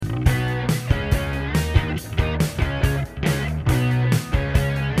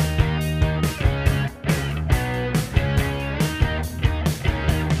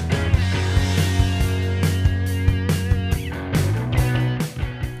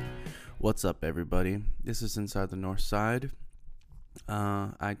What's up, everybody? This is Inside the North Side.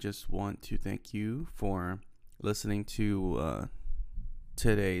 I just want to thank you for listening to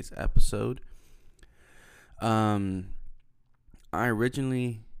today's episode. I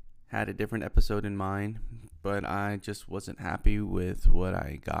originally had a different episode in mind, but I just wasn't happy with what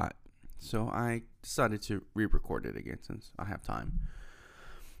I got. So I decided to re-record it again since I have time.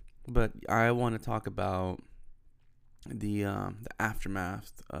 But I want to talk about the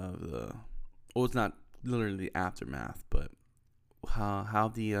aftermath of the. Well, it's not literally the aftermath, but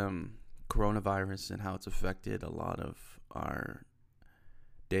how the coronavirus and how it's affected a lot of our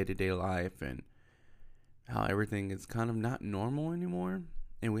day-to-day life, and how everything is kind of not normal anymore,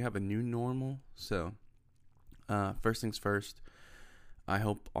 and we have a new normal. So, first things first, I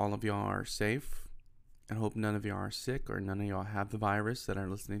hope all of y'all are safe. I hope none of y'all are sick or none of y'all have the virus that are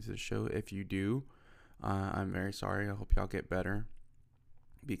listening to the show. If you do, I'm very sorry. I hope y'all get better,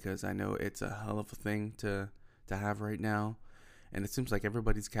 because I know it's a hell of a thing to have right now, and it seems like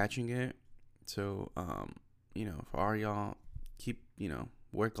everybody's catching it. So, for all y'all, keep,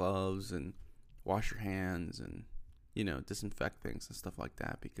 wear gloves and wash your hands and, disinfect things and stuff like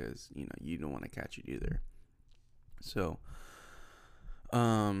that, because, you don't want to catch it either. So,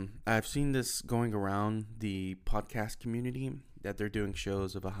 I've seen this going around the podcast community, that they're doing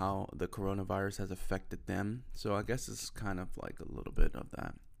shows about how the coronavirus has affected them. So I guess it's kind of like a little bit of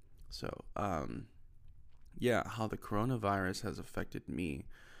that. So, how the coronavirus has affected me.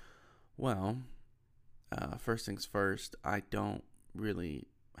 Well, first things first, I don't really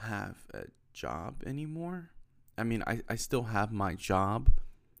have a job anymore. I mean, I still have my job.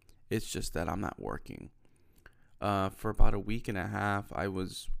 It's just that I'm not working. For about a week and a half, I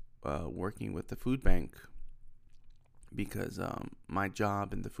was working with the food bank, because my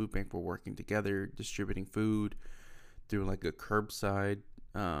job and the food bank were working together, distributing food through like a curbside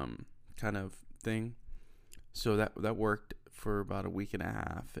kind of thing. So that worked for about a week and a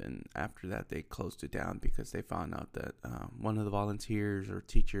half, and after that they closed it down because they found out that one of the volunteers or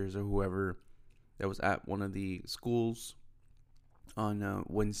teachers or whoever that was at one of the schools on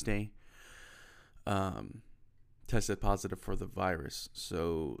Wednesday tested positive for the virus.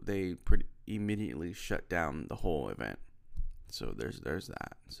 So they pretty immediately shut down the whole event. So there's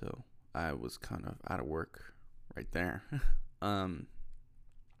that. So I was kind of out of work right there.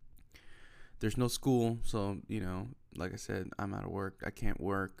 There's no school, so like I said, I'm out of work. I can't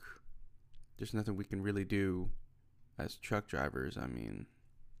work. There's nothing we can really do as truck drivers. I mean,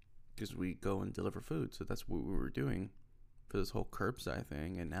 because we go and deliver food, so that's what we were doing for this whole curbside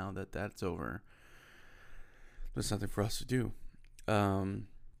thing. And now that that's over, there's nothing for us to do.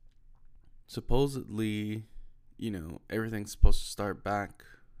 Supposedly, everything's supposed to start back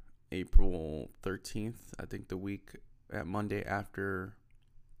April 13th. I think the week at Monday after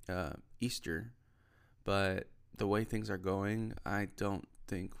Easter. But the way things are going, I don't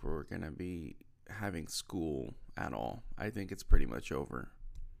think we're going to be having school at all. I think it's pretty much over.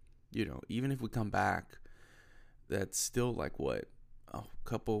 Even if we come back, that's still like what? A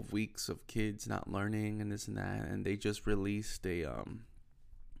couple of weeks of kids not learning and this and that, and they just released a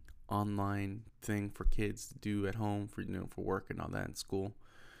online thing for kids to do at home for for work and all that in school.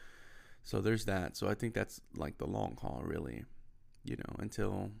 So there's that. So I think that's like the long haul, really,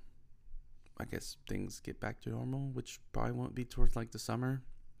 until I guess things get back to normal, which probably won't be towards like the summer,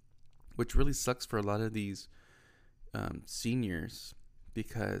 which really sucks for a lot of these seniors,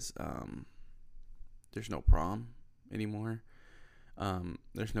 because there's no prom anymore.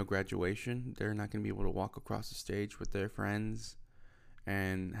 There's no graduation. They're not going to be able to walk across the stage with their friends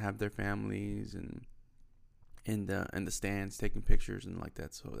and have their families and in the stands taking pictures and like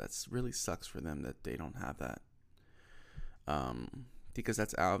that. So that's really sucks for them that they don't have that. Because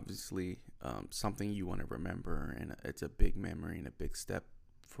that's obviously something you want to remember, and it's a big memory and a big step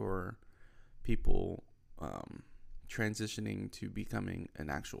for people transitioning to becoming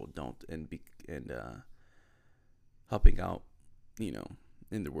an actual adult and helping out,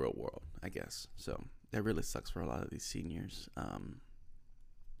 in the real world, I guess. So that really sucks for a lot of these seniors.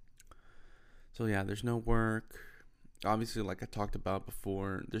 So yeah, there's no work. Obviously, like I talked about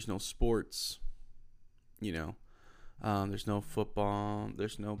before, there's no sports. There's no football.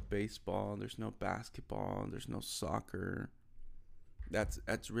 There's no baseball. There's no basketball. There's no soccer.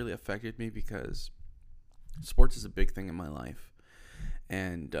 That's really affected me, because sports is a big thing in my life,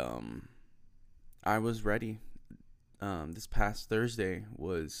 and I was ready. This past Thursday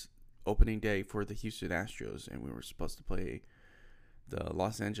was opening day for the Houston Astros, and we were supposed to play the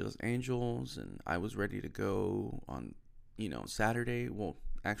Los Angeles Angels, and I was ready to go on, Saturday. Well,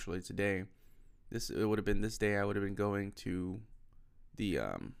 actually today, it would have been this day I would have been going to the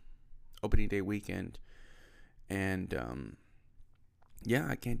opening day weekend, and yeah,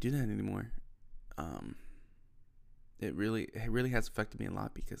 I can't do that anymore. Um, it really has affected me a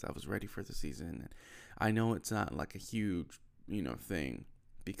lot because I was ready for the season. And I know it's not like a huge, thing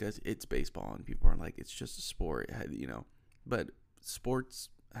because it's baseball and people are like, it's just a sport, but sports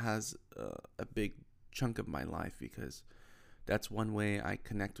has a big chunk of my life because that's one way I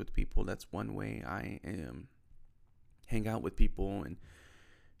connect with people. That's one way I hang out with people and,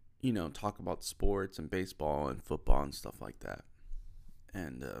 talk about sports and baseball and football and stuff like that.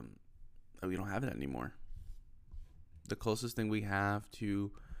 And we don't have it anymore. The closest thing we have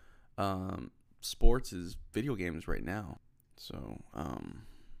to sports is video games right now. So,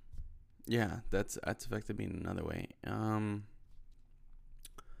 yeah, that's affected me in another way.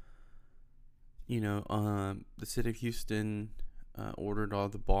 The city of Houston ordered all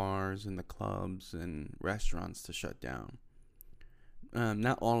the bars and the clubs and restaurants to shut down.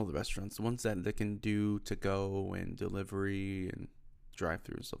 Not all of the restaurants, the ones that they can do to go and delivery and drive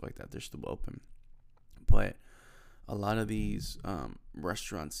through and stuff like that, they're still open. But a lot of these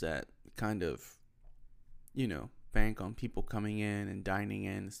restaurants that kind of, bank on people coming in and dining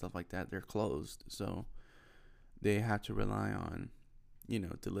in and stuff like that, they're closed. So they have to rely on,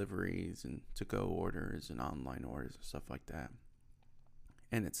 deliveries and to-go orders and online orders and stuff like that.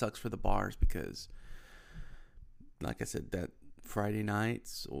 And it sucks for the bars because, like I said, that Friday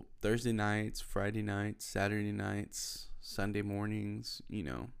nights, Thursday nights, Friday nights, Saturday nights, Sunday mornings,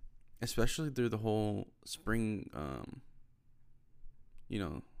 especially through the whole spring,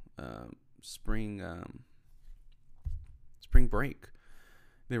 spring break,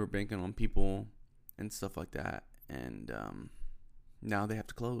 they were banking on people and stuff like that. And now they have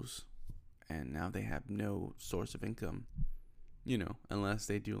to close. And now they have no source of income, unless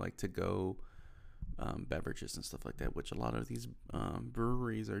they do like to go beverages and stuff like that, which a lot of these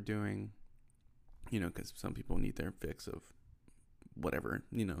breweries are doing, because some people need their fix of whatever,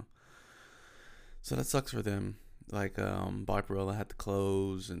 So that sucks for them. Like Barbarella had to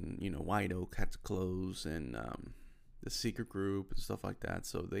close, and White Oak had to close, and the Secret Group and stuff like that.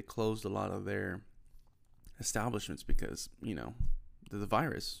 So they closed a lot of their establishments because the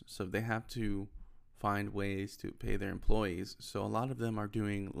virus. So they have to find ways to pay their employees. So a lot of them are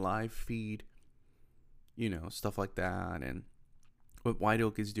doing live feed, stuff like that. And what White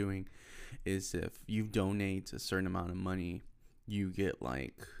Oak is doing is if you donate a certain amount of money, you get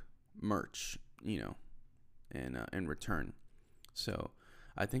like merch, in return. So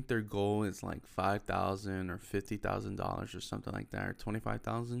I think their goal is like $5,000 or $50,000 or something like that, or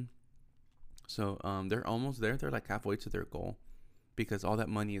 $25,000. So they're almost there. They're like halfway to their goal because all that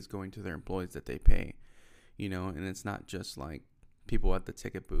money is going to their employees that they pay, and it's not just like people at the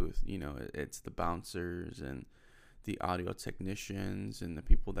ticket booth, it's the bouncers and the audio technicians and the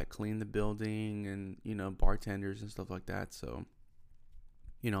people that clean the building and, bartenders and stuff like that. So,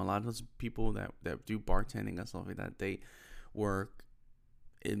 a lot of those people that do bartending and stuff like that, they work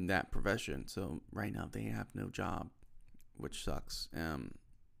in that profession. So right now they have no job, which sucks.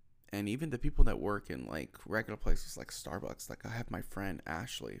 And even the people that work in like regular places like Starbucks, like I have my friend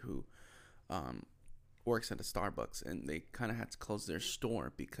Ashley who works at a Starbucks, and they kind of had to close their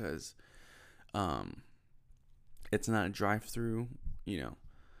store because it's not a drive-through,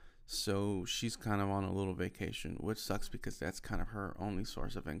 so she's kind of on a little vacation, which sucks because that's kind of her only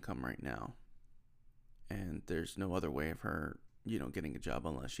source of income right now. And there's no other way of her, getting a job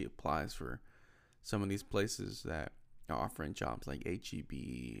unless she applies for some of these places that are offering jobs like HEB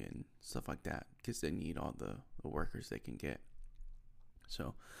and stuff like that because they need all the workers they can get.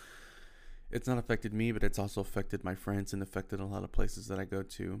 So it's not affected me, but it's also affected my friends and affected a lot of places that I go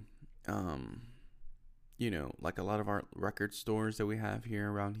to. Like a lot of our record stores that we have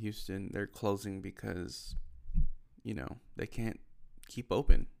here around Houston, they're closing because, they can't keep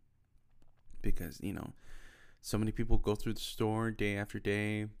open because, so many people go through the store day after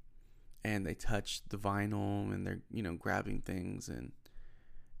day and they touch the vinyl and they're, grabbing things. And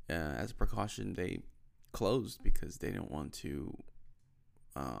as a precaution, they closed because they don't want to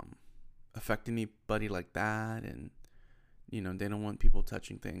affect anybody like that. And they don't want people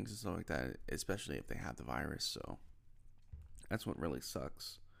touching things and stuff like that, especially if they have the virus. So that's what really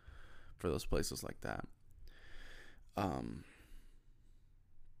sucks for those places like that.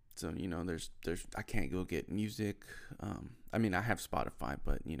 So, there's I can't go get music. I have Spotify,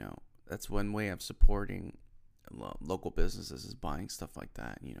 but, that's one way of supporting local businesses is buying stuff like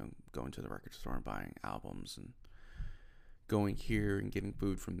that. Going to the record store and buying albums and going here and getting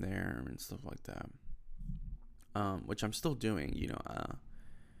food from there and stuff like that. Which I'm still doing.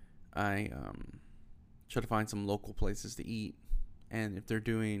 I try to find some local places to eat And if they're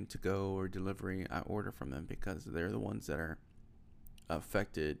doing to go or delivery, I order from them because they're the ones that are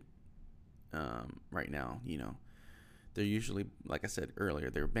affected right now. They're usually, like I said earlier,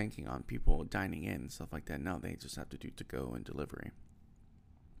 they're banking on people dining in and stuff like that. Now they just have to do to go and delivery.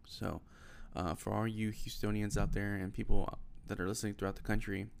 So for all you Houstonians out there and people that are listening throughout the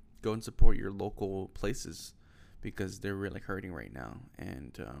country, go and support your local places because they're really hurting right now.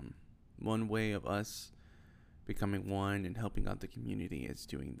 And one way of us becoming one and helping out the community is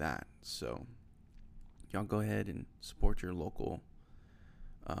doing that. So y'all go ahead and support your local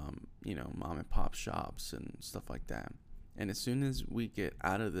mom and pop shops and stuff like that. And as soon as we get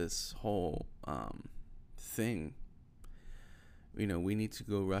out of this whole thing, we need to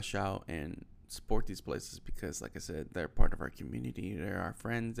go rush out and support these places because, like I said, they're part of our community. They're our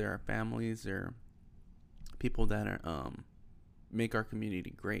friends, they're our families, they're people that are make our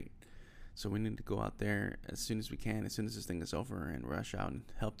community great. So we need to go out there as soon as we can, as soon as this thing is over, and rush out and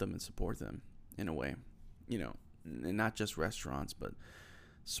help them and support them in a way. And not just restaurants, but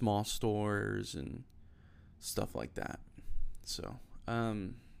small stores and stuff like that. So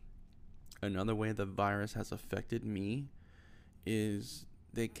another way the virus has affected me is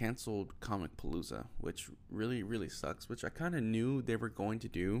they canceled Comicpalooza, which really, really sucks, which I kind of knew they were going to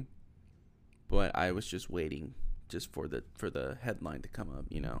do, but I was just waiting just for the headline to come up,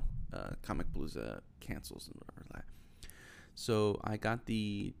 Comicpalooza cancels and whatever like. So I got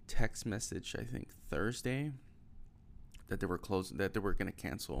the text message, I think Thursday, that they were closing, that they were going to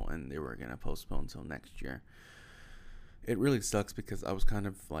cancel and they were going to postpone until next year. It really sucks because I was kind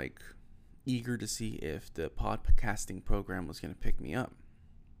of like eager to see if the podcasting program was going to pick me up.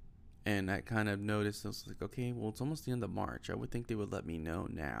 And I kind of noticed, I was like, okay, well, it's almost the end of March. I would think they would let me know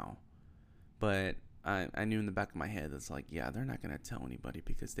now. But I knew in the back of my head, it's like, yeah, they're not going to tell anybody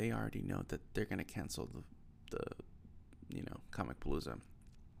because they already know that they're going to cancel the Comicpalooza.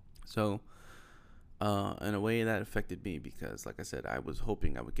 So, in a way that affected me because, like I said, I was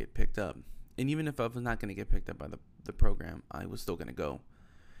hoping I would get picked up. And even if I was not going to get picked up by the program, I was still going to go.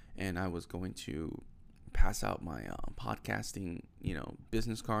 And I was going to pass out my podcasting,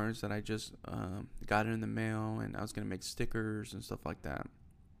 business cards that I just got in the mail. And I was going to make stickers and stuff like that.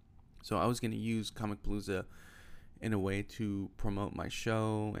 So I was going to use Comicpalooza in a way to promote my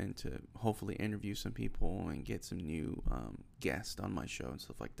show and to hopefully interview some people and get some new guests on my show and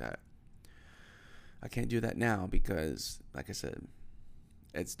stuff like that. I can't do that now because, like I said,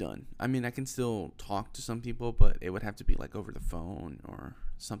 it's done. I mean, I can still talk to some people, but it would have to be like over the phone or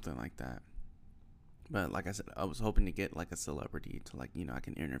something like that. But like I said, I was hoping to get like a celebrity to I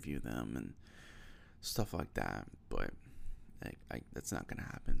can interview them and stuff like that. But that's not going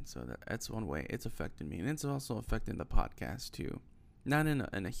to happen. So that's one way it's affected me. And it's also affecting the podcast too. Not in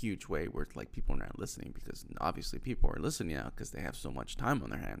a huge way where it's like people are not listening, because obviously people are listening now because they have so much time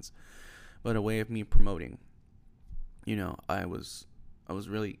on their hands. But a way of me promoting, I was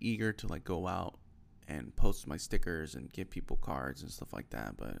really eager to go out and post my stickers and give people cards and stuff like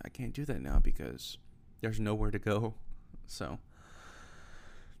that. But I can't do that now because there's nowhere to go. So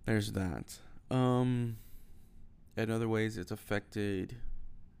there's that. In other ways, it's affected,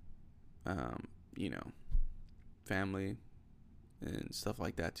 family and stuff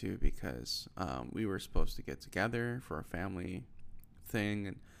like that too, because we were supposed to get together for a family thing,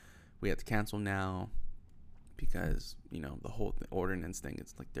 and we had to cancel now because, the whole ordinance thing,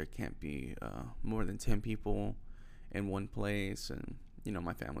 it's like there can't be more than 10 people in one place, and,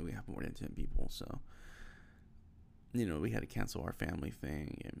 my family, we have more than 10 people, so, we had to cancel our family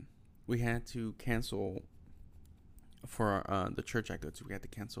thing, and we had to cancel for the church I go to. We had to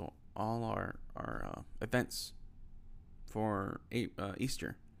cancel all our events for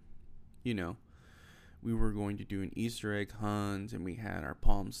Easter. We were going to do an Easter egg hunt, and we had our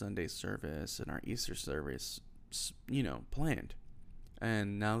Palm Sunday service and our Easter service, planned.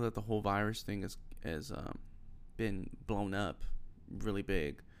 And now that the whole virus thing has been blown up really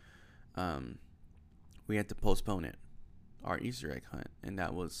big, we had to postpone it, our Easter egg hunt. And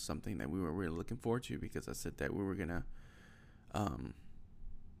that was something that we were really looking forward to, because I said that we were going to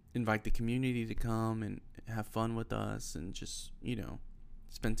invite the community to come and have fun with us and just,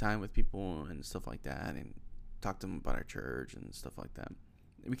 spend time with people and stuff like that, and talk to them about our church and stuff like that.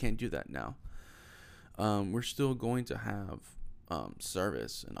 We can't do that now. We're still going to have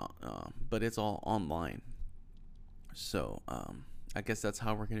service, and but it's all online. So I guess that's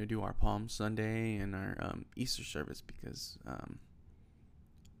how we're going to do our Palm Sunday and our Easter service, because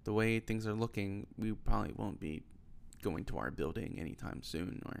the way things are looking, we probably won't be going to our building anytime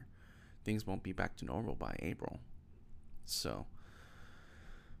soon, or things won't be back to normal by April. So,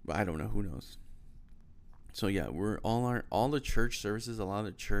 but I don't know, who knows. So yeah, we're all the church services, a lot of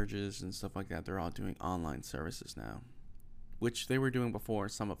the churches and stuff like that, they're all doing online services now, which they were doing before,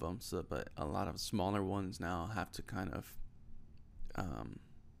 some of them. So, but a lot of smaller ones now have to kind of um,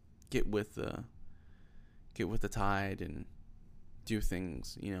 get with the tide and do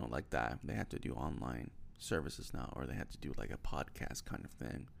things, like that. They have to do online services now, or they have to do like a podcast kind of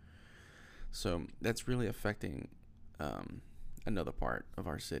thing. So that's really affecting another part of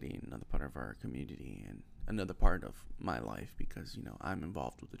our city, another part of our community, and another part of my life because I'm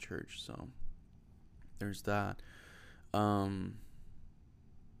involved with the church. So there's that.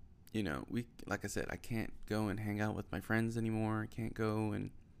 We, like I said, I can't go and hang out with my friends anymore. I can't go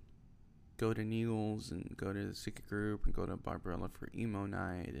to Neil's and go to the Secret Group and go to Barbarella for emo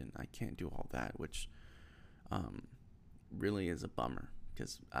night, and I can't do all that, which really is a bummer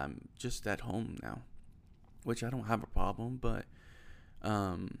because I'm just at home now, which I don't have a problem, but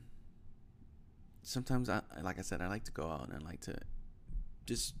sometimes like I said, I like to go out and I like to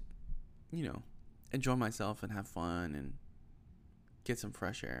just enjoy myself and have fun and get some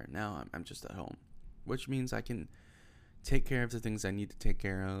fresh air. Now I'm just at home, which means I can take care of the things I need to take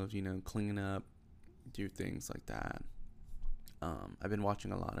care of, clean up, do things like that. I've been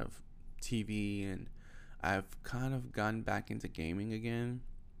watching a lot of TV, and I've kind of gotten back into gaming again.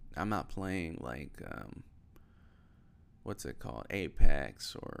 I'm not playing like, what's it called,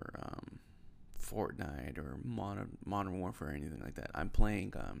 Apex or Fortnite or Modern Warfare or anything like that. I'm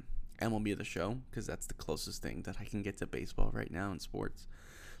playing MLB The Show because that's the closest thing that I can get to baseball right now in sports.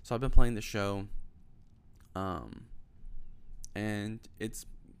 So I've been playing the show. And it's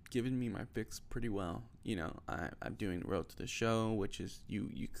given me my fix pretty well. I'm doing Road to the Show, which is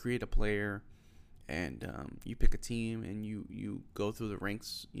you create a player, and you pick a team, and you go through the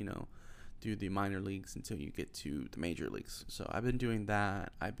ranks, through the minor leagues until you get to the major leagues. So I've been doing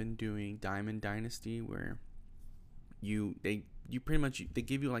that. I've been doing Diamond Dynasty, where they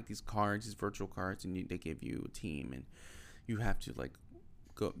give you like these cards, these virtual cards, and they give you a team, and you have to like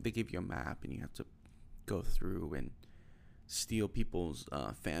go. They give you a map, and you have to go through and steal people's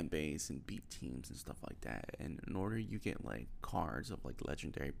fan base and beat teams and stuff like that. And in order, you get like cards of like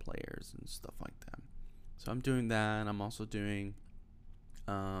legendary players and stuff like that. So I'm doing that. I'm also doing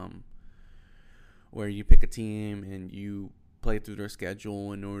where you pick a team and you play through their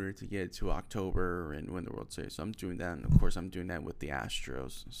schedule in order to get to October and win the World Series. So I'm doing that, and of course I'm doing that with the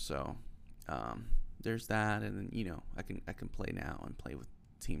Astros. So there's that, and then I can play now and play with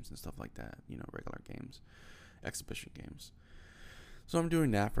teams and stuff like that. Regular games, exhibition games. So I'm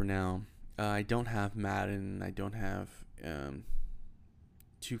doing that for now. I don't have Madden. I don't have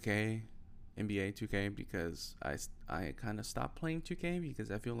 2K, NBA 2K, because I kind of stopped playing 2K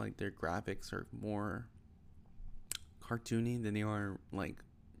because I feel like their graphics are more cartoony than they are like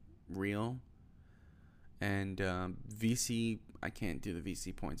real. And VC, I can't do the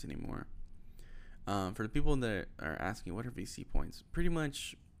VC points anymore. For the people that are asking, what are VC points? Pretty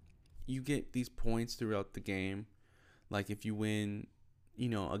much, you get these points throughout the game. Like if you win,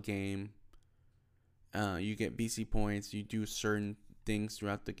 a game, you get VC points. You do certain things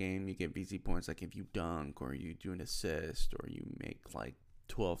throughout the game, you get VC points. Like if you dunk or you do an assist or you make like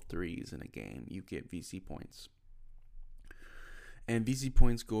 12 threes in a game, you get VC points. And VC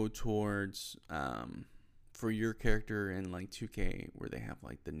points go towards for your character in like 2K, where they have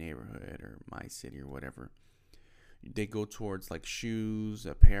like the neighborhood or my city or whatever. They go towards like shoes,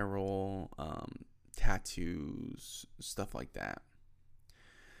 apparel, tattoos, stuff like that.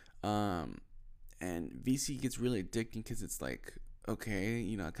 And VC gets really addicting because it's like,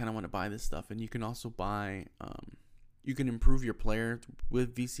 okay, I kind of want to buy this stuff. And you can also buy, you can improve your player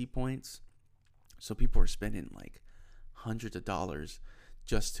with VC points. So people are spending like hundreds of dollars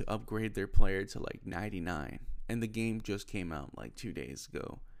just to upgrade their player to like 99. And the game just came out like 2 days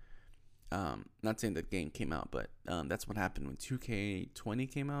ago. Not saying the game came out, but that's what happened when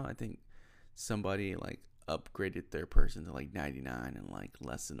 2K20 came out. I think somebody like upgraded their person to like 99 in like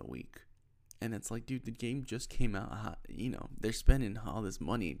less than a week. And it's like, dude, the game just came out. They're spending all this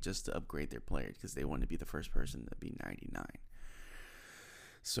money just to upgrade their player because they want to be the first person to be 99.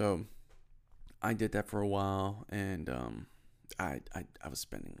 So I did that for a while, and I was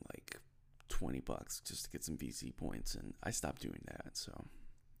spending like $20 just to get some VC points, and I stopped doing that. So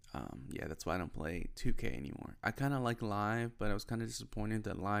yeah, that's why I don't play 2K anymore. I kind of like Live, but I was kind of disappointed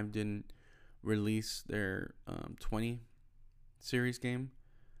that Live didn't release their 20 series game.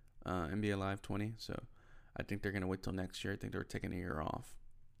 NBA Live 20, so I think they're going to wait till next year. I think they're taking a year off.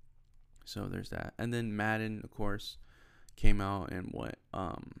 So there's that. And then Madden, of course, came out in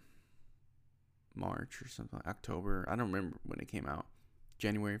March or something, October. I don't remember when it came out.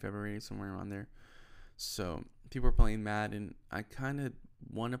 January, February, somewhere around there. So people are playing Madden. I kind of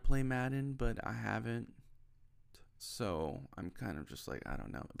want to play Madden, but I haven't. So I'm kind of just like, I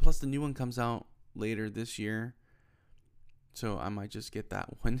don't know. Plus, the new one comes out later this year. So I might just get that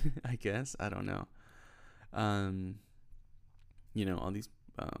one, I guess. I don't know. Um, all these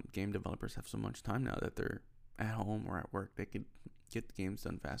game developers have so much time now that they're at home or at work. They could get the games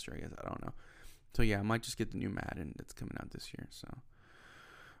done faster, I guess. I don't know. So yeah, I might just get the new Madden that's coming out this year. So,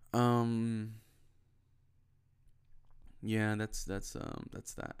 yeah, that's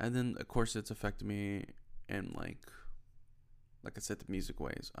that. And then of course it's affected me in like I said, the music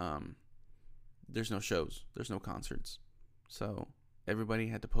ways. There's no shows, there's no concerts, so everybody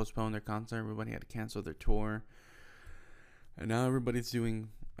had to postpone their concert. Everybody had to cancel their tour, and now everybody's doing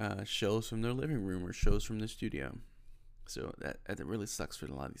shows from their living room or shows from the studio. So that really sucks for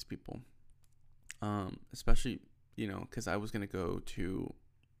a lot of these people. Especially because I was gonna go to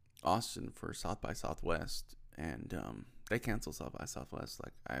Austin for South by Southwest, and they canceled South by Southwest,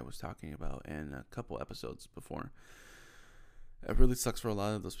 like I was talking about in a couple episodes before. It really sucks for a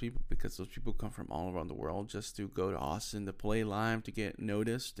lot of those people because those people come from all around the world just to go to Austin to play live, to get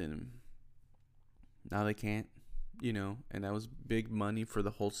noticed, and now they can't, and that was big money for the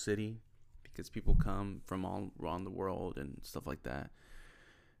whole city because people come from all around the world and stuff like that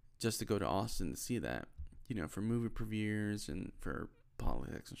just to go to Austin to see that, for movie premieres and for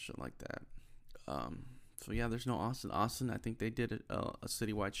politics and shit like that. So yeah, there's no Austin, I think they did a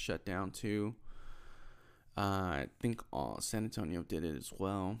citywide shutdown too. I think San Antonio did it as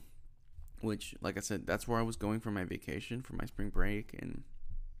well, which, like I said, that's where I was going for my vacation, for my spring break, and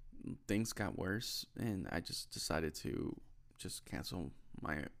things got worse, and I just decided to just cancel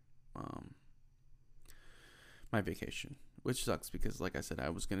my my vacation, which sucks because, like I said, I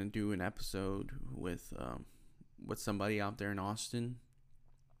was gonna do an episode with somebody out there in Austin,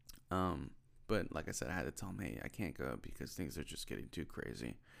 but like I said, I had to tell them, hey, I can't go because things are just getting too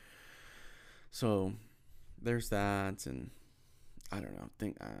crazy. So there's that, and I don't know.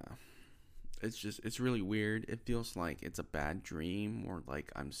 It's really weird. It feels like it's a bad dream, or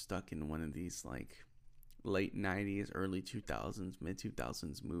like I'm stuck in one of these like late 90s, early 2000s, mid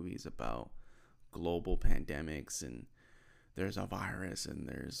 2000s movies about global pandemics, and there's a virus, and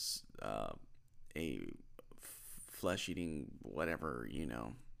there's a flesh-eating whatever,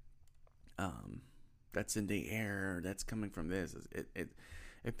 that's in the air, that's coming from this.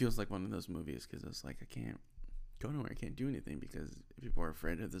 It feels like one of those movies because it's like I can't go nowhere, I can't do anything because people are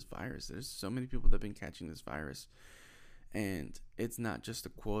afraid of this virus. There's so many people that have been catching this virus, and it's not just the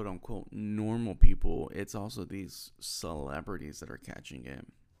quote unquote normal people, it's also these celebrities that are catching it,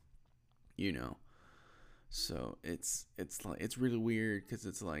 so it's like, it's really weird because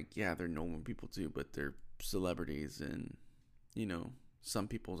it's like, yeah, they're normal people too, but they're celebrities, and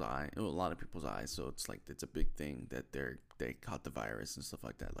a lot of people's eyes. So it's like, it's a big thing that they caught the virus and stuff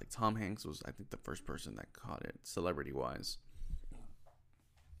like that. Like Tom Hanks was, I think, the first person that caught it, celebrity wise.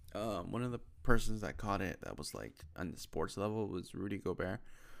 One of the persons that caught it that was like on the sports level was Rudy Gobert,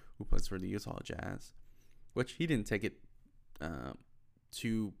 who plays for the Utah Jazz, which he didn't take it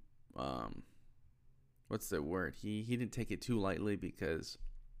too what's the word? He didn't take it too lightly because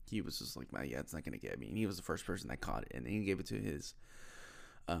he was just like, yeah, it's not gonna get me. And he was the first person that caught it, and then he gave it to his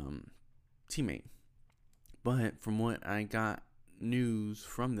teammate. But from what I got news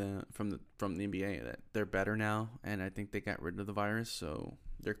from the NBA, that they're better now, and I think they got rid of the virus, so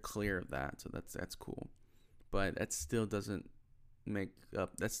they're clear of that. So that's cool. But that still doesn't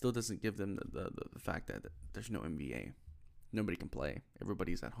give them the fact that there's no NBA. Nobody can play.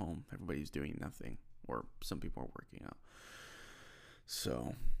 Everybody's at home. Everybody's doing nothing, or some people are working out.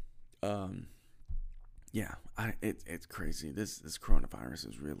 So, yeah, it's crazy. This coronavirus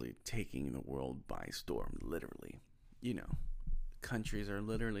is really taking the world by storm, literally. Countries are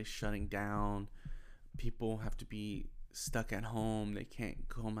literally shutting down. People have to be stuck at home. They can't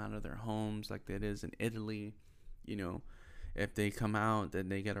come out of their homes like that is in Italy. If they come out, then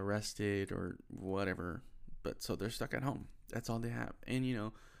they get arrested or whatever. But so they're stuck at home. That's all they have.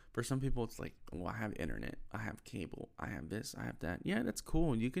 And for some people, it's like, well, I have internet, I have cable, I have this, I have that. Yeah, that's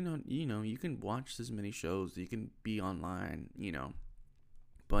cool. You can, you can watch as many shows. You can be online,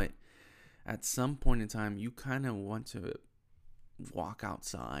 But at some point in time, you kind of want to walk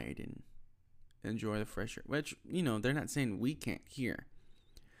outside and enjoy the fresh air. Which, they're not saying we can't here.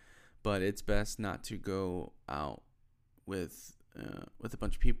 But it's best not to go out with a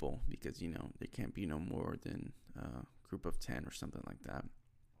bunch of people because, there can't be no more than a group of 10 or something like that.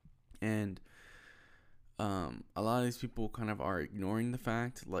 And a lot of these people kind of are ignoring the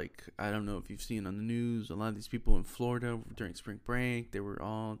fact, like, I don't know if you've seen on the news, a lot of these people in Florida during spring break, they were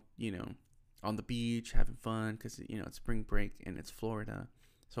all, on the beach having fun because it's spring break and it's Florida.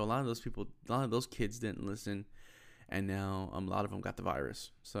 So a lot of those kids didn't listen, and now a lot of them got the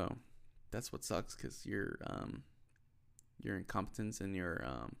virus. So that's what sucks, because your incompetence and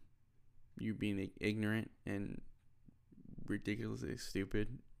you being ignorant and ridiculously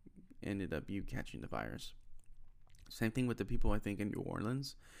stupid ended up you catching the virus. Same thing with the people, I think, in New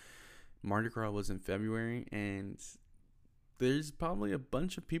Orleans. Mardi Gras was in February, and there's probably a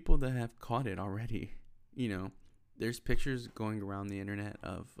bunch of people that have caught it already. There's pictures going around the internet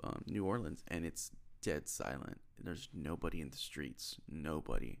of New Orleans, and it's dead silent. There's nobody in the streets.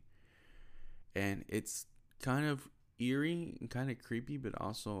 Nobody. And it's kind of eerie and kind of creepy, but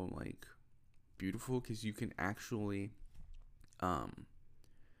also like beautiful, because you can actually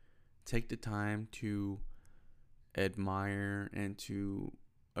take the time to admire and to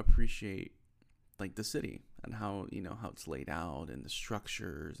appreciate like the city and how it's laid out, and the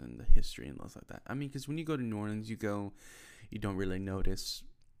structures and the history and stuff like that. I mean, because when you go to New Orleans, you don't really notice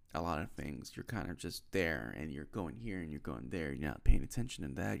a lot of things. You're kind of just there, and you're going here and you're going there. You're not paying attention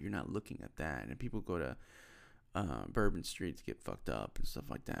to that. You're not looking at that. And people go to Bourbon Street to get fucked up and stuff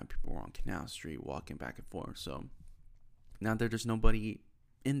like that. People are on Canal Street walking back and forth. So now that there's nobody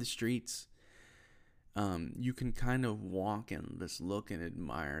in the streets, you can kind of walk and just look and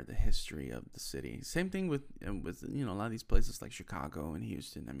admire the history of the city. Same thing with a lot of these places like Chicago and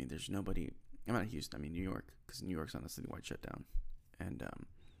Houston. I mean, there's nobody. I'm not Houston. I mean New York, because New York's on a citywide shutdown. And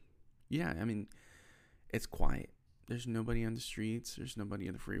yeah, I mean, it's quiet. There's nobody on the streets. There's nobody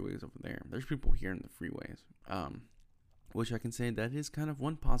in the freeways over there. There's people here in the freeways, which I can say that is kind of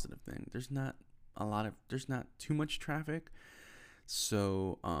one positive thing. There's not too much traffic.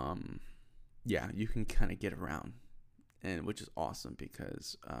 So, yeah, you can kind of get around, and which is awesome,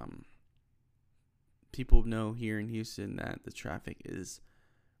 because people know here in Houston that the traffic is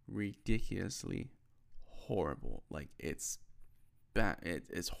ridiculously horrible. Like, it's bad.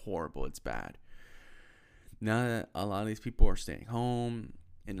 It's horrible. It's bad. Now that a lot of these people are staying home,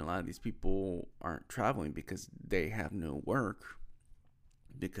 and a lot of these people aren't traveling because they have no work,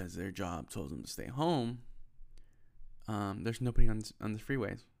 because their job told them to stay home, there's nobody on the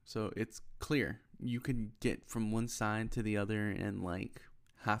freeways. So it's clear. You can get from one side to the other in like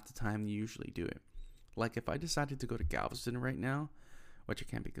half the time you usually do it. Like if I decided to go to Galveston right now, which I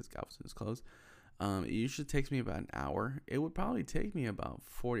can't because Galveston is closed, it usually takes me about an hour. It would probably take me about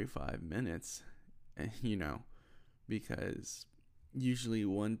 45 minutes, because usually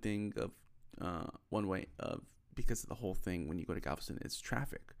because of the whole thing when you go to Galveston, it's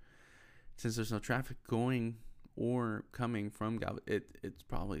traffic. Since there's no traffic going or coming from Galveston, it's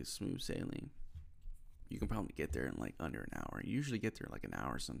probably smooth sailing. You can probably get there in like under an hour. You usually get there in like an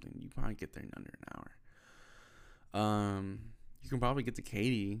hour or something. You probably get there in under an hour. You can probably get to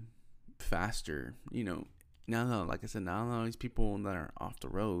Katy faster. Now that, like I said, now all these people that are off the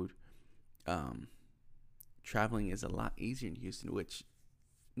road, traveling is a lot easier in Houston, which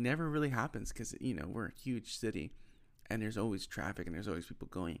never really happens because we're a huge city, and there's always traffic and there's always people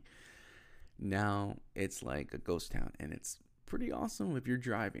going. Now it's like a ghost town, and it's pretty awesome if you're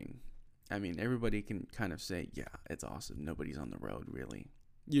driving. I mean, everybody can kind of say, yeah, it's awesome. Nobody's on the road, really.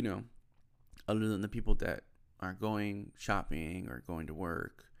 Other than the people that are going shopping or going to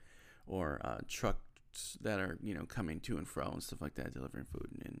work, or trucks that are, coming to and fro and stuff like that, delivering food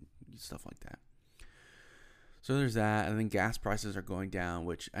and stuff like that. So there's that. And then gas prices are going down,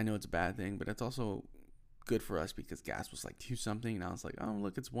 which I know it's a bad thing, but it's also good for us because gas was like $2 something. And I was like, oh,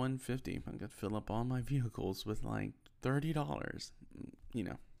 look, it's $1.50. I'm going to fill up all my vehicles with like $30.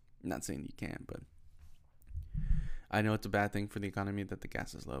 Not saying you can't, but I know it's a bad thing for the economy that the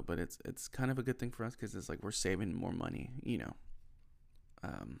gas is low, but it's kind of a good thing for us because it's like we're saving more money,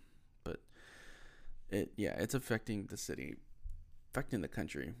 but it's affecting the city, affecting the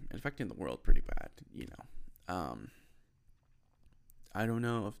country, and affecting the world pretty bad, I don't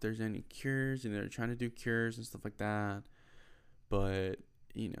know if there's any cures, and they're trying to do cures and stuff like that, but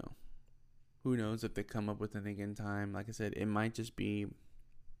who knows if they come up with anything in time. Like I said, it might just be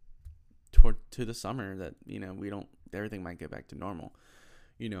to the summer that everything might get back to normal.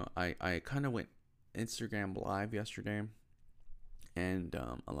 I kind of went Instagram live yesterday, and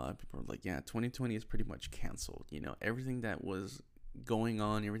a lot of people were like, yeah, 2020 is pretty much canceled. Everything that was going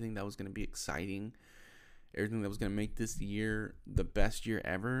on, everything that was going to be exciting, everything that was going to make this year the best year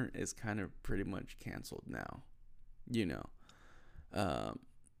ever is kind of pretty much canceled now.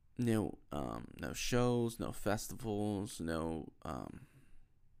 No shows, no festivals, no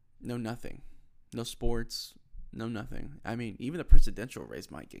nothing. No sports, no nothing. I mean, even the presidential race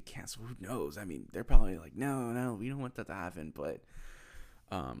might get canceled. Who knows? I mean, they're probably like, no, we don't want that to happen. But,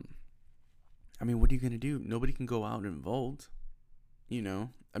 I mean, what are you going to do? Nobody can go out and vote, I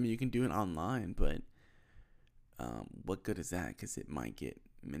mean, you can do it online, but what good is that? Because it might get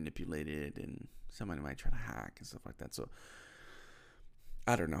manipulated and somebody might try to hack and stuff like that. So,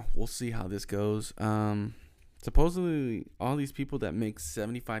 I don't know. We'll see how this goes. Supposedly, all these people that make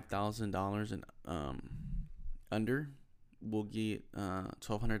 $75,000 and under will get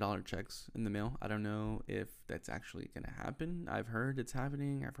 $1,200 checks in the mail. I don't know if that's actually gonna happen. I've heard it's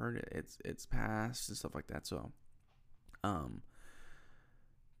happening. I've heard it's passed and stuff like that. So,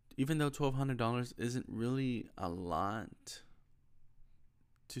 even though $1,200 isn't really a lot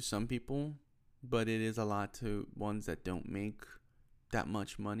to some people, but it is a lot to ones that don't make that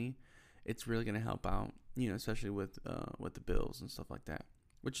much money, it's really gonna help out. Especially with the bills and stuff like that,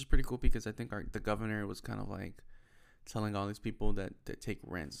 which is pretty cool because I think the governor was kind of like telling all these people that take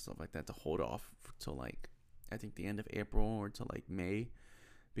rents and stuff like that to hold off till like I think the end of April or till like May,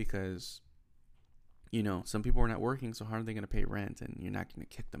 because some people are not working, so how are they going to pay rent, and you're not going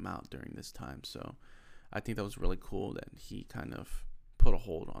to kick them out during this time. So I think that was really cool that he kind of put a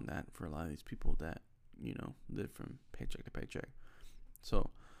hold on that for a lot of these people that live from paycheck to paycheck. So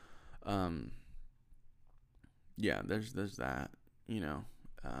yeah, there's that.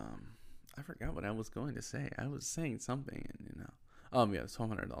 I forgot what I was going to say. I was saying something, and yeah, it's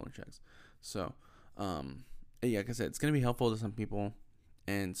 $1,200 checks. So, yeah, like I said, it's gonna be helpful to some people,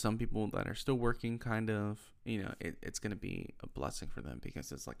 and some people that are still working, kind of, it's gonna be a blessing for them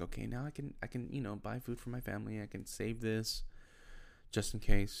because it's like, okay, now I can buy food for my family. I can save this just in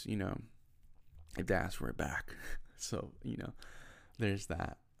case, if they ask for it back. So, there's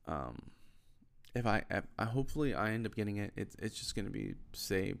that. If I hopefully I end up getting it, it's just gonna be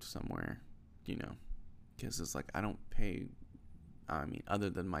saved somewhere, because it's like I don't pay. I mean, other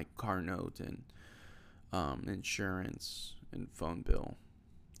than my car note and insurance and phone bill,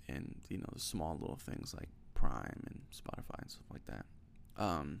 and the small little things like Prime and Spotify and stuff like that.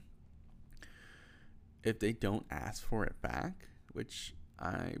 If they don't ask for it back, which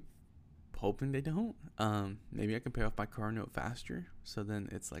I'm hoping they don't, maybe I can pay off my car note faster, so then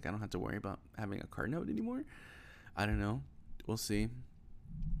it's like I don't have to worry about having a car note anymore. I don't know. We'll see.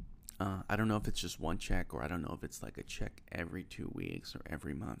 I don't know if it's just one check, or I don't know if it's like a check every 2 weeks or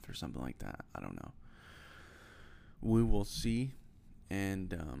every month or something like that. I don't know. We will see.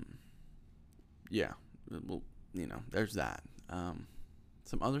 And yeah, well, there's that.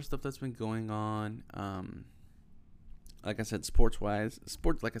 Some other stuff that's been going on. Like I said, sports is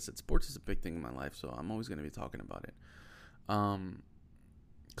a big thing in my life, so I'm always going to be talking about it.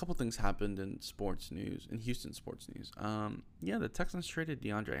 A couple things happened in Houston sports news. Yeah, the Texans traded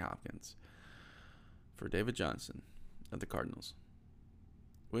DeAndre Hopkins for David Johnson of the Cardinals,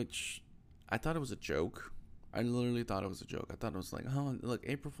 which I thought it was a joke. I literally thought it was a joke. I thought it was like, oh, look,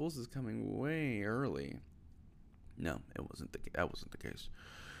 April Fool's is coming way early. No, that wasn't the case.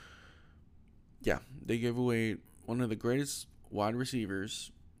 Yeah, they gave away one of the greatest wide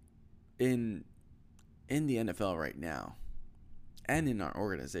receivers in the NFL right now, and in our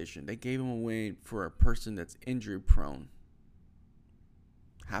organization. They gave him away for a person that's injury prone.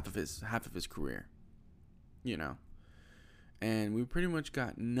 Half of his career, and we pretty much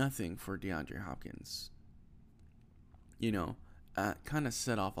got nothing for DeAndre Hopkins. Kind of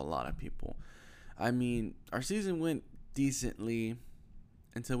set off a lot of people. I mean, our season went decently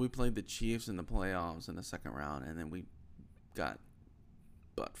until we played the Chiefs in the playoffs in the second round, and then we got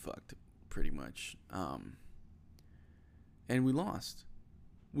butt fucked pretty much. And we lost.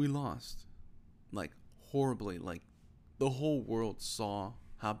 Like, horribly. Like, the whole world saw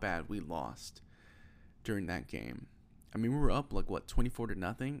how bad we lost during that game. I mean, we were up,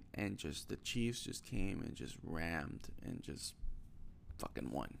 24-0, and just the Chiefs just came and just rammed and just fucking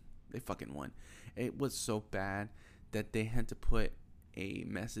won. They fucking won. It was so bad that they had to put a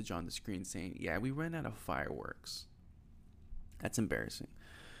message on the screen saying, yeah, we ran out of fireworks. That's embarrassing.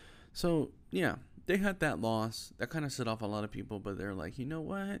 So, yeah, they had that loss. That kind of set off a lot of people, but they're like, you know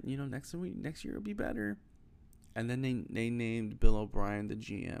what? Next year will be better. And then they named Bill O'Brien the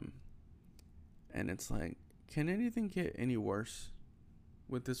GM. And it's like, can anything get any worse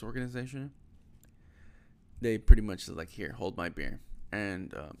with this organization? They pretty much said, like, here, hold my beer.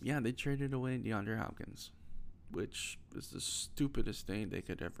 And, yeah, they traded away DeAndre Hopkins, which is the stupidest thing they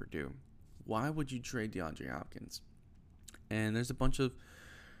could ever do. Why would you trade DeAndre Hopkins? And there's a bunch of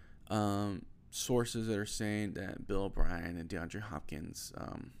sources that are saying that Bill O'Brien and DeAndre Hopkins'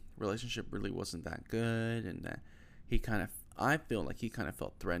 relationship really wasn't that good, and that I feel like he kind of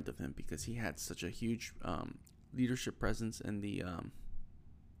felt threatened of him because he had such a huge leadership presence in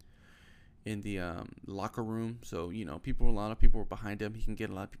in the locker room. So a lot of people were behind him. He can get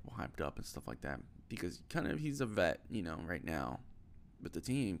a lot of people hyped up and stuff like that because he's a vet, right now with the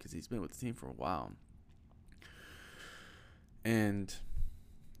team because he's been with the team for a while. And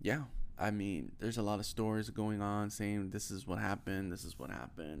yeah, I mean, there's a lot of stories going on saying this is what happened,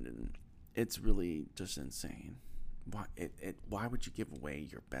 and it's really just insane. Why would you give away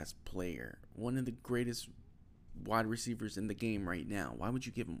your best player, one of the greatest wide receivers in the game right now? Why would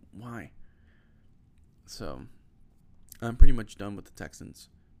you give him? Why? So, I'm pretty much done with the Texans.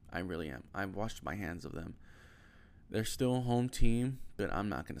 I really am. I've washed my hands of them. They're still a home team, but I'm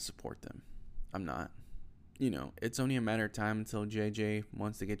not going to support them. I'm not. It's only a matter of time until JJ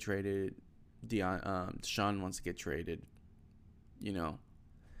wants to get traded. Deshaun wants to get traded.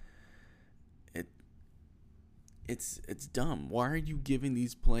 It's dumb. Why are you giving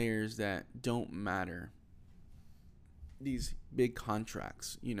these players that don't matter these big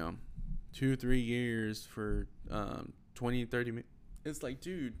contracts? 2-3 years for 20-30 minutes. It's like,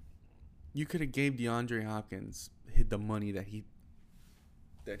 dude, you could have gave DeAndre Hopkins the money that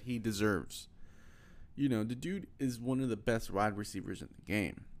he deserves. The dude is one of the best wide receivers in the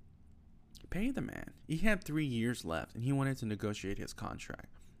game. Pay the man. He had 3 years left, and he wanted to negotiate his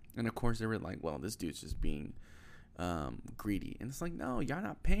contract. And of course, they were like, "Well, this dude's just being greedy." And it's like, no, you're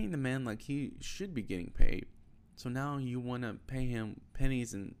not paying the man like he should be getting paid. So now you want to pay him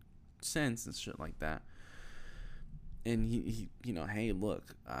pennies and cents and shit like that. And he hey,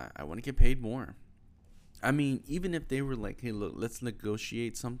 look, I want to get paid more. I mean, even if they were like, hey, look, let's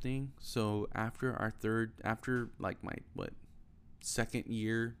negotiate something. So after my second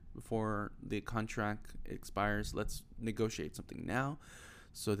year before the contract expires, let's negotiate something now.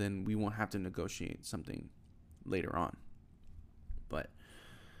 So then we won't have to negotiate something later on. But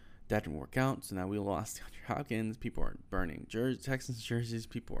that didn't work out. So now we lost DeAndre Hopkins. People are burning Texans jerseys.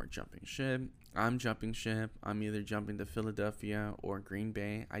 People are jumping ship. I'm jumping ship. I'm either jumping to Philadelphia or Green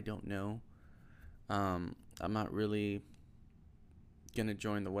Bay. I don't know. I'm not really going to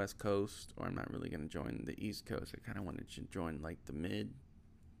join the West Coast, or I'm not really going to join the East Coast. I kind of wanted to join like the mid,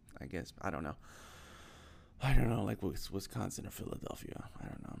 I guess. I don't know, like Wisconsin or Philadelphia. I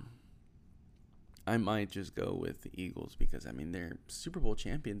don't know. I might just go with the Eagles because, I mean, they're Super Bowl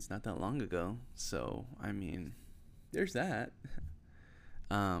champions not that long ago. So, I mean, there's that.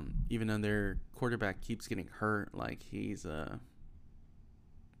 Even though their quarterback keeps getting hurt, like he's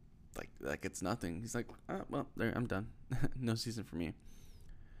like it's nothing. He's like, oh, well, there, I'm done. No season for me.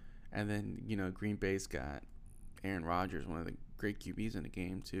 And then, Green Bay's got Aaron Rodgers, one of the great QBs in the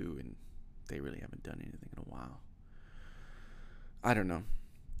game too, and they really haven't done anything in a while. I don't know.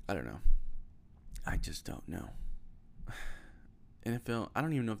 I just don't know. NFL, I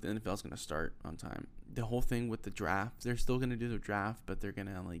don't even know if the NFL is going to start on time. The whole thing with the draft, they're still going to do the draft, but they're going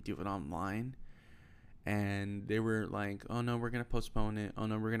to like do it online. And they were like, oh no, we're going to postpone it. Oh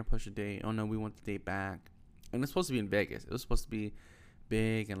no, we're going to push a date. Oh no, we want the date back. And it's supposed to be in Vegas. It was supposed to be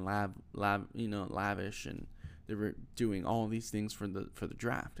big and lavish, and they were doing all these things for the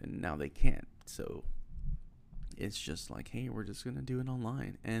draft, and now they can't. So it's just like, hey, we're just going to do it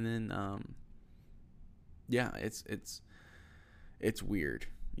online. And then yeah, it's weird,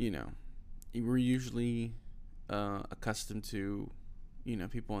 We're usually accustomed to,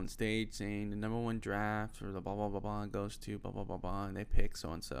 people on stage saying the number one draft or the blah, blah, blah, blah goes to blah, blah, blah, blah, and they pick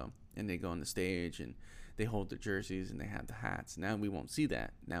so-and-so, and they go on the stage, and they hold the jerseys, and they have the hats. Now we won't see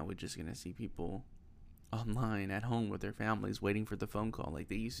that. Now we're just going to see people online at home with their families waiting for the phone call like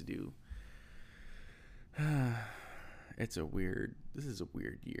they used to do. This is a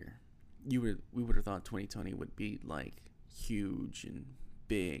weird year. We would have thought 2020 would be like huge and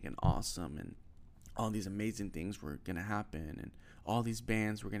big and awesome, and all these amazing things were gonna happen, and all these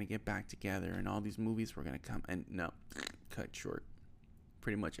bands were gonna get back together, and all these movies were gonna come. And no, cut short.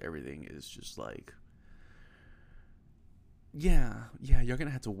 Pretty much everything is just like, yeah, you're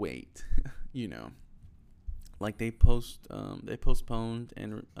gonna have to wait. Like they postponed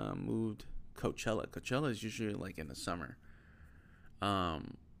and moved Coachella. Coachella is usually like in the summer.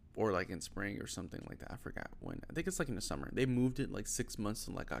 Or like in spring or something like that. I forgot when. I think it's like in the summer. They moved it like 6 months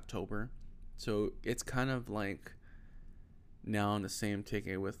to like October. So it's kind of like now on the same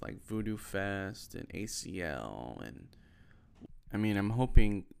ticket with like Voodoo Fest and ACL. And I mean, I'm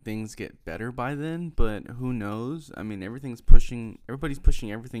hoping things get better by then, but who knows? I mean, everybody's pushing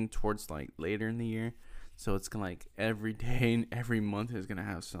everything towards like later in the year. So it's gonna like every day and every month is gonna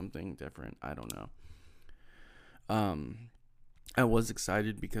have something different. I don't know. I was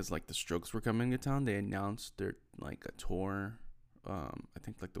excited because like the Strokes were coming to town. They announced their like a tour, I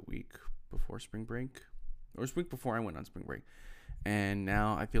think like the week before spring break, or week before I went on spring break, And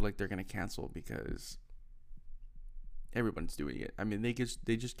now I feel like they're gonna cancel because everyone's doing it. I mean, they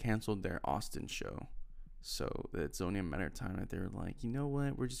just canceled their Austin show, so it's only a matter of time that they're like, you know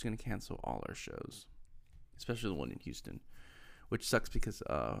what, we're just gonna cancel all our shows, especially the one in Houston, which sucks because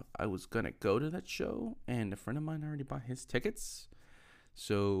I was gonna go to that show and a friend of mine already bought his tickets.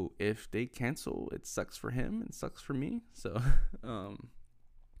 So if they cancel, it sucks for him and sucks for me. So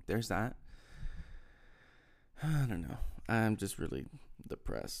there's that. I don't know. I'm just really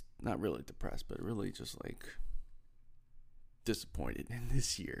depressed. Not really depressed, but really just like disappointed in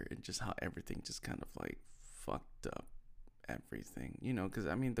this year and just how everything just kind of like fucked up everything. You know, because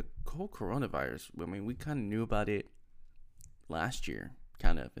I mean, the whole coronavirus, I mean, we kind of knew about it last year,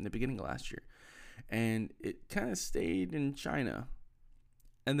 kind of in the beginning of last year. And it kind of stayed in China.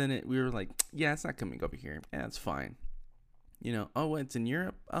 And then we were like, yeah, it's not coming over here. Yeah, it's fine. You know, oh, it's in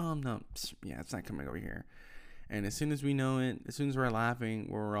Europe? Oh, no. Yeah, it's not coming over here. And as soon as we know it, as soon as we're laughing,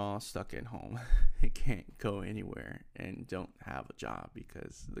 we're all stuck at home. It can't go anywhere and don't have a job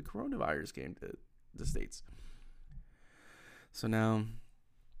because the coronavirus came to the States. So now,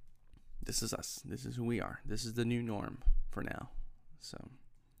 this is us. This is who we are. This is the new norm for now. So,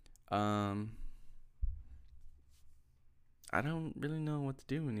 I don't really know what to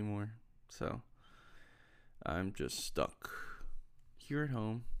do anymore. So I'm just stuck here at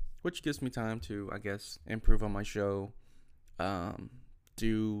home, which gives me time to, I guess, improve on my show,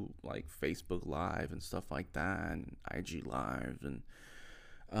 do like Facebook Live and stuff like that, and IG Live, and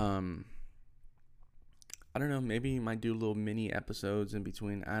I don't know, maybe might do little mini episodes in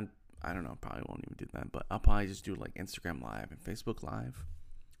between. I don't know, probably won't even do that, but I'll probably just do like Instagram Live and Facebook Live.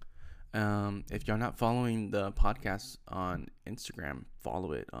 If you're not following the podcast on Instagram,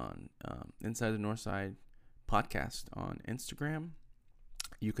 follow it on Inside the Northside Podcast on Instagram.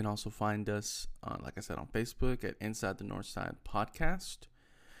 You can also find us, like I said, on Facebook at Inside the Northside Podcast.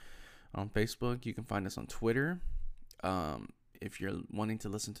 On Facebook, you can find us on Twitter. If you're wanting to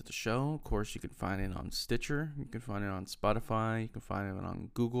listen to the show, of course, you can find it on Stitcher. You can find it on Spotify. You can find it on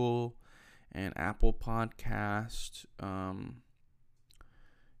Google and Apple Podcast.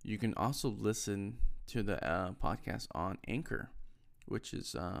 You can also listen to the podcast on Anchor, which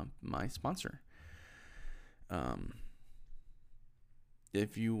is my sponsor.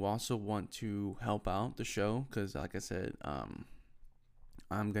 If you also want to help out the show, because like I said,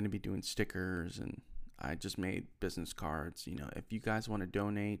 I'm going to be doing stickers and I just made business cards. You know, if you guys want to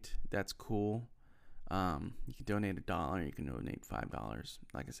donate, that's cool. You can donate $1, you can donate $5.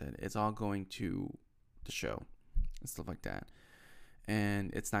 Like I said, it's all going to the show and stuff like that.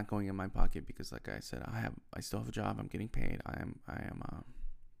 And it's not going in my pocket because, like I said, I still have a job. I'm getting paid. I am.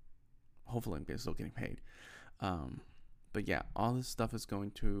 Hopefully, I'm still getting paid. But yeah, all this stuff is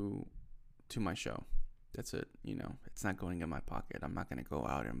going to my show. That's it. You know, it's not going in my pocket. I'm not going to go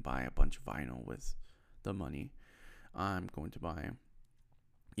out and buy a bunch of vinyl with the money. I'm going to buy,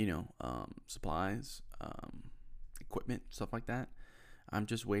 supplies, equipment, stuff like that. I'm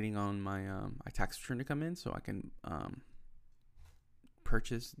just waiting on my tax return to come in so I can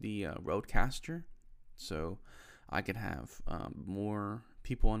purchase the Rodecaster, so I could have more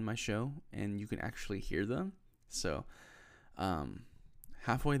people on my show and you can actually hear them. So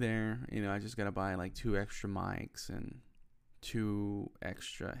halfway there, I just gotta buy like 2 extra mics and 2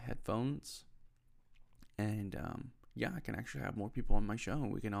 extra headphones, and I can actually have more people on my show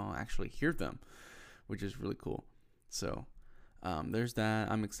and we can all actually hear them, which is really cool. So there's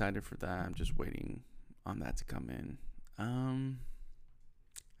that. I'm excited for that. I'm just waiting on that to come in.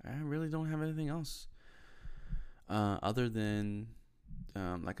 I really don't have anything else other than,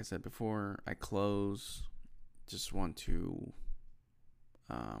 like I said before, I close. Just want to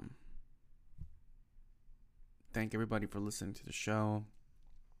thank everybody for listening to the show.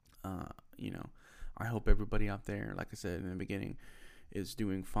 I hope everybody out there, like I said in the beginning, is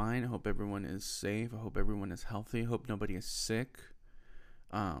doing fine. I hope everyone is safe. I hope everyone is healthy. I hope nobody is sick.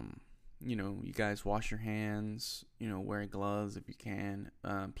 You guys wash your hands, wear gloves if you can.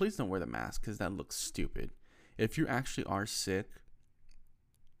 Please don't wear the mask because that looks stupid. If you actually are sick,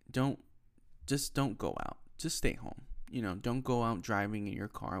 don't go out. Just stay home. Don't go out driving in your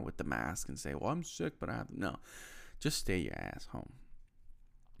car with the mask and say, well, I'm sick, but I have to. No, just stay your ass home.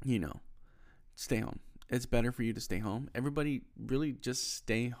 Stay home. It's better for you to stay home. Everybody really just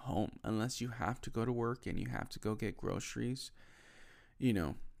stay home unless you have to go to work and you have to go get groceries,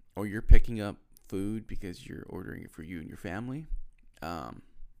 or you're picking up food because you're ordering it for you and your family.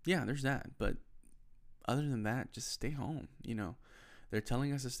 There's that. But other than that, just stay home. They're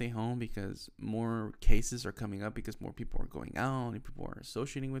telling us to stay home because more cases are coming up because more people are going out and people are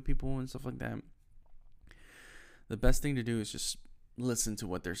associating with people and stuff like that. The best thing to do is just listen to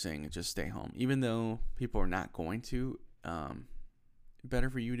what they're saying and just stay home. Even though people are not going to, better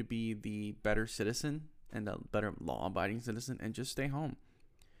for you to be the better citizen and the better law-abiding citizen and just stay home.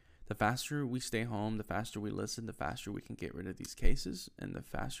 The faster we stay home, the faster we listen, the faster we can get rid of these cases, and the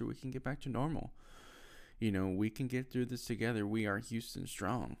faster we can get back to normal. We can get through this together. We are Houston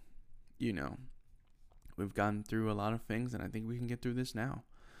strong. We've gone through a lot of things, and I think we can get through this now.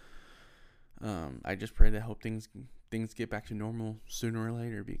 I just pray that hope things get back to normal sooner or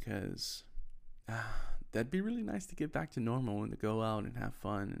later, because that'd be really nice to get back to normal and to go out and have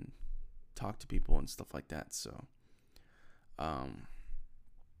fun and talk to people and stuff like that. So,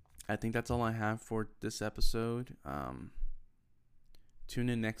 I think that's all I have for this episode. Tune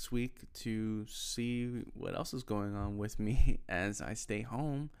in next week to see what else is going on with me as I stay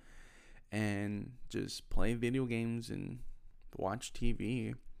home and just play video games and watch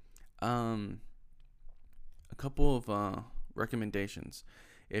TV. A couple of recommendations.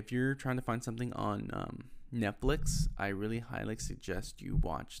 If you're trying to find something on Netflix, I really highly suggest you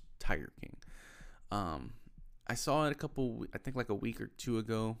watch Tiger King. I saw it like a week or two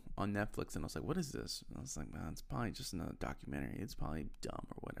ago on Netflix, and I was like, what is this? And I was like, man, it's probably just another documentary. It's probably dumb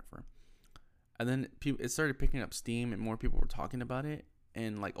or whatever. And then it started picking up steam, and more people were talking about it.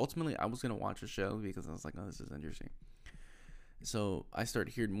 And like ultimately, I was going to watch the show because I was like, oh, this is interesting. So I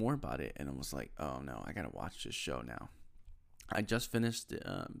started hearing more about it, and I was like, oh no, I got to watch this show now. I just finished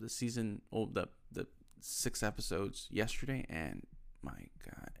the season, the 6 episodes yesterday, and my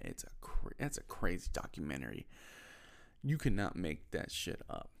God, it's a crazy documentary. You cannot make that shit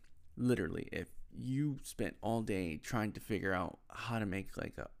up. Literally, if you spent all day trying to figure out how to make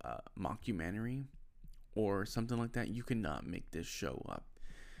like a mockumentary or something like that, you cannot make this show up.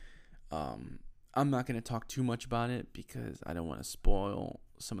 I'm not going to talk too much about it because I don't want to spoil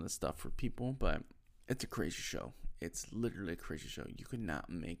some of the stuff for people, but it's a crazy show. It's literally a crazy show. You could not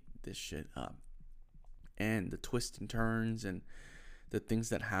make this shit up. And the twists and turns and the things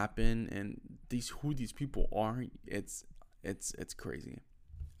that happen and who these people are, it's crazy.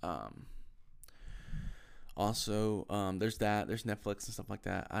 Also, there's Netflix and stuff like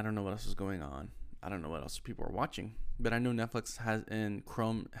that. I don't know what else is going on. I don't know what else people are watching, but I know Netflix and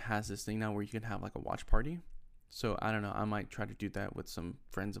Chrome has this thing now where you can have like a watch party. So I don't know. I might try to do that with some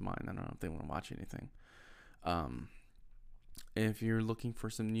friends of mine. I don't know if they want to watch anything. If you're looking for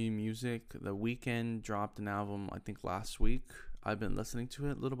some new music, The Weeknd dropped an album, I think last week. I've been listening to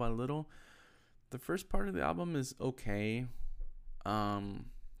it little by little. The first part of the album is okay. Kind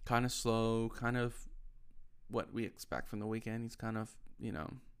of slow, kind of what we expect from The Weeknd. He's kind of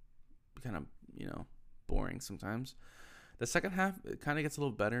boring sometimes. The second half, it kind of gets a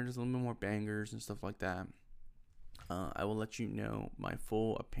little better. There's a little bit more bangers and stuff like that. I will let you know my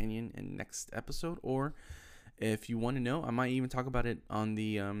full opinion in next episode, or if you want to know, I might even talk about it on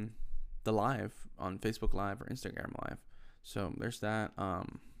the live on Facebook Live or Instagram Live. So there's that.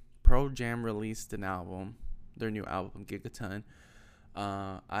 Pearl Jam released an album, their new album, Gigaton.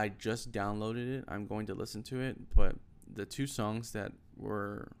 I just downloaded it. I'm going to listen to it, but the 2 songs that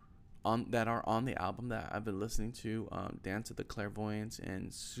are on the album that I've been listening to, Dance of the Clairvoyants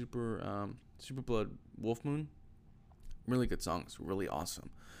and Super Blood Wolf Moon, really good songs, really awesome.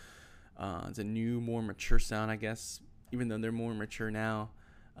 It's a new, more mature sound, I guess, even though they're more mature now,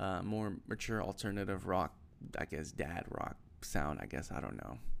 more mature alternative rock, I guess, dad rock sound, I guess, I don't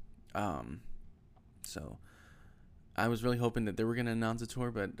know. So I was really hoping that they were going to announce a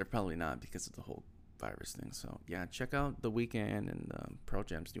tour, but they're probably not because of the whole virus thing. So yeah, check out The Weeknd and Pearl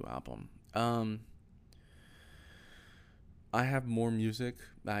Jam's new album. I have more music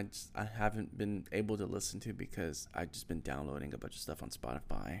I haven't been able to listen to because I've just been downloading a bunch of stuff on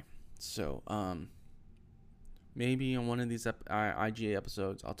Spotify. So maybe on one of these IGA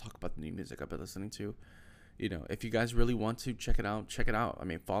episodes, I'll talk about the new music I've been listening to. If you guys really want to check it out. I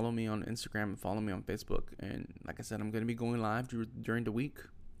mean, follow me on Instagram and follow me on Facebook. And like I said, I'm going to be going live during the week,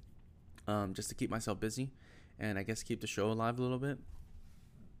 just to keep myself busy and I guess keep the show alive a little bit,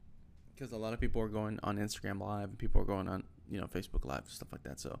 because a lot of people are going on Instagram Live and people are going on, Facebook Live and stuff like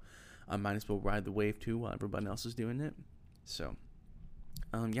that. So I might as well ride the wave too while everybody else is doing it. So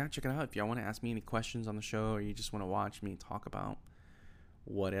yeah, check it out. If y'all want to ask me any questions on the show, or you just want to watch me talk about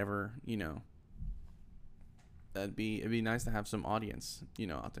whatever, it'd be nice to have some audience,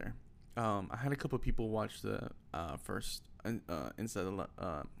 out there. I had a couple of people watch the first Inside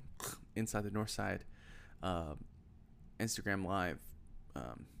the North Side Instagram Live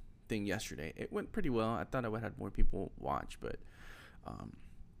thing yesterday. It went pretty well. I thought I would have more people watch, but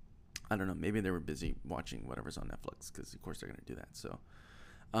I don't know. Maybe they were busy watching whatever's on Netflix, because of course they're gonna do that. So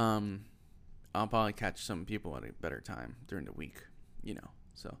I'll probably catch some people at a better time during the week.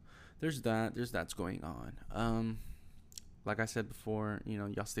 So that's going on. Like I said before,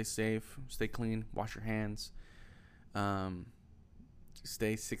 y'all stay safe, stay clean, wash your hands,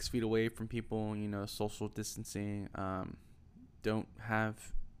 stay 6 feet away from people, social distancing. Don't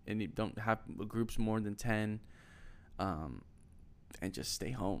have groups more than 10, and just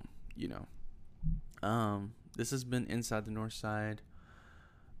stay home. This has been Inside the North Side.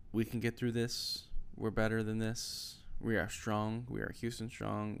 We can get through this. We're better than this. We are strong. We are Houston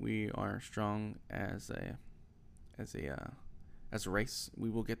strong. We are strong as a race. We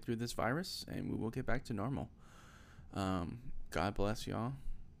will get through this virus, and we will get back to normal. God bless y'all.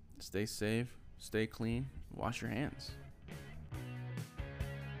 Stay safe. Stay clean. Wash your hands.